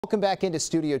Welcome back into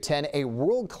Studio 10. A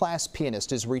world-class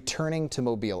pianist is returning to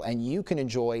Mobile, and you can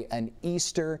enjoy an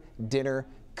Easter dinner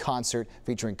concert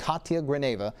featuring Katya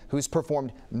Grineva, who's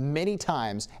performed many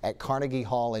times at Carnegie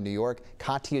Hall in New York.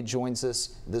 Katya joins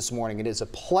us this morning. It is a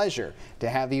pleasure to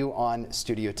have you on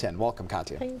Studio 10. Welcome,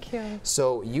 Katya. Thank you.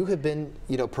 So you have been,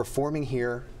 performing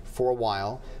here for a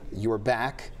while. You're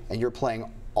back, and you're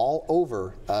playing all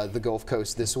over the Gulf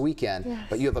Coast this weekend, yes.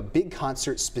 But you have a big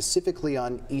concert specifically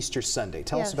on Easter Sunday.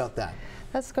 Tell us about that.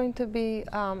 That's going to be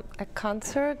a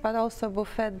concert, but also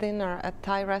buffet dinner at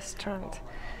Thai restaurant.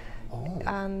 Oh.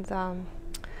 And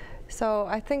so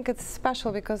I think it's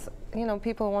special because,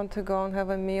 people want to go and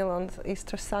have a meal on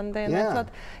Easter Sunday. And I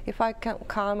thought if I can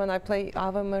come and I play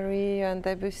Ave Maria and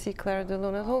Debussy, Clair de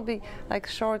Lune, it will be like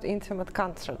short, intimate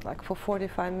concert, like for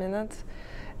 45 minutes.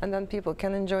 And then people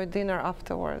can enjoy dinner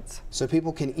afterwards. So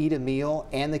people can eat a meal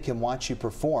and they can watch you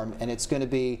perform, and it's going to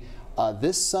be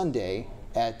this Sunday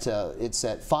at it's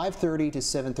at 5:30 to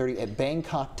 7:30 at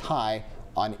Bangkok Thai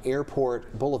on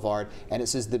Airport Boulevard, and it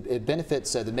says it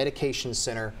benefits the Medication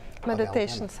Center.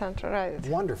 Meditation Center, right.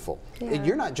 Wonderful. Yeah. And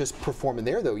you're not just performing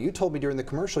there, though. You told me during the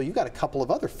commercial you got a couple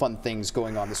of other fun things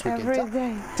going on this weekend. Every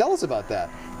day. Tell us about that.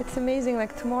 It's amazing.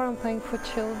 Like tomorrow I'm playing for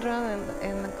children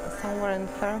in somewhere in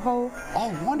Fairhope.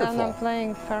 Oh, wonderful. Then I'm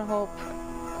playing Fairhope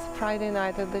Friday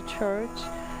night at the church.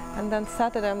 And then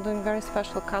Saturday I'm doing a very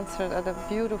special concert at on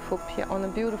a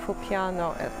beautiful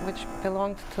piano, which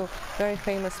belonged to very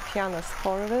famous pianist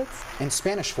Horowitz. In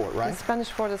Spanish Fort, right? In Spanish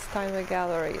Fort at Steinway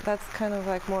Gallery. That's kind of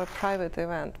like more a private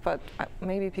event, but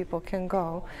maybe people can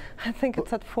go. I think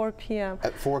it's at 4 p.m.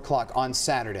 At 4 o'clock on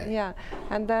Saturday. Yeah,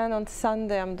 and then on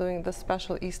Sunday I'm doing the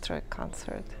special Easter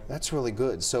concert. That's really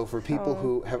good. So for people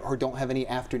who don't have any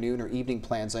afternoon or evening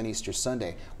plans on Easter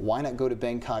Sunday, why not go to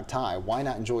Bangkok Thai? Why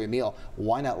not enjoy a meal?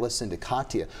 Why not listen to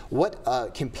Katya? What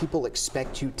can people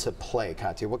expect you to play,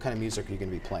 Katya? What kind of music are you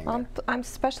going to be playing there? I'm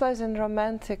specialized in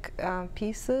romantic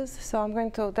pieces, so I'm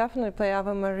going to definitely play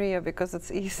Ave Maria because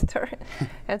it's Easter.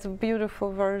 It's a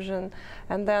beautiful version.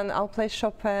 And then I'll play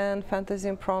Chopin, Fantasy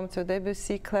Impromptu,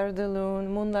 Debussy, Clair de Lune,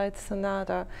 Moonlight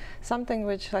Sonata, something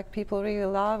which people really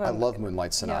love. I love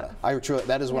Moonlight Sonata.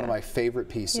 That is one of my favorite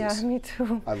pieces. Yeah, me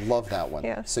too. I love that one.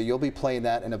 Yes. So you'll be playing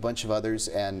that and a bunch of others.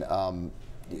 And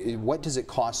what does it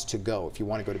cost to go if you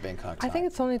want to go to Bangkok Thai? I think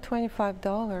it's only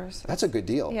 $25. That's a good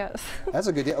deal. Yes. That's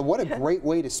a good deal. What a great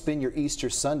way to spend your Easter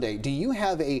Sunday. Do you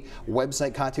have a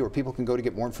website, Katya, where people can go to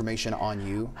get more information on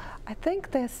you? I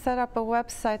think they set up a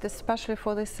website especially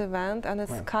for this event, and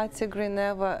it's Katya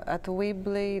Grineva at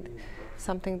Weebly.com.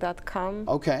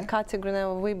 Okay.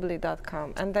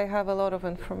 KatyaGrinevaWeebly.com, and they have a lot of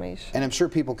information. And I'm sure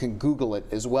people can Google it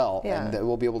as well, and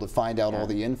we'll be able to find out all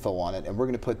the info on it. And we're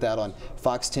going to put that on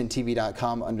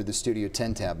fox10tv.com under the Studio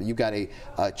 10 tab. You've got a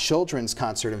children's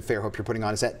concert in Fairhope you're putting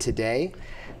on. Is that today?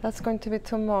 That's going to be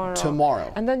tomorrow.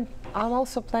 Tomorrow. And then I'm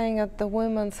also playing at the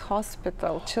Women's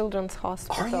Hospital, Children's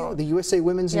Hospital. Are you? The USA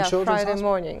Women's and Children's Friday Hospital?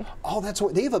 morning. Oh, that's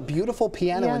what they have a beautiful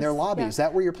piano in their lobby. Is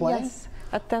that where you're playing? Yes,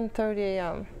 at 10:30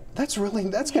 a.m. That's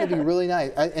going to be really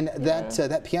nice. And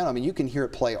that piano, I mean, you can hear it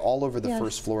play all over the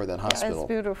first floor of that hospital. Yeah, it's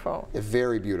beautiful.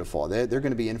 Very beautiful. They're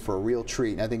going to be in for a real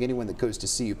treat. And I think anyone that goes to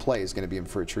see you play is going to be in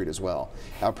for a treat as well.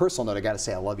 Now, a personal note, I got to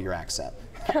say, I love your accent.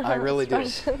 I really do.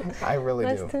 I really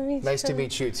do. Nice to meet you. Nice to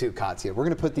meet you too, Katya. We're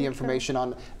going to put the information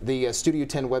on the Studio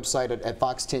 10 website at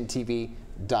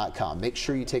fox10tv.com. Make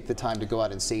sure you take the time to go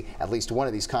out and see at least one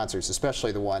of these concerts,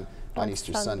 especially the one on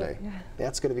Easter Sunday. Yeah.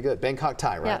 That's going to be good. Bangkok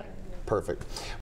Thai, right? Yeah. Perfect.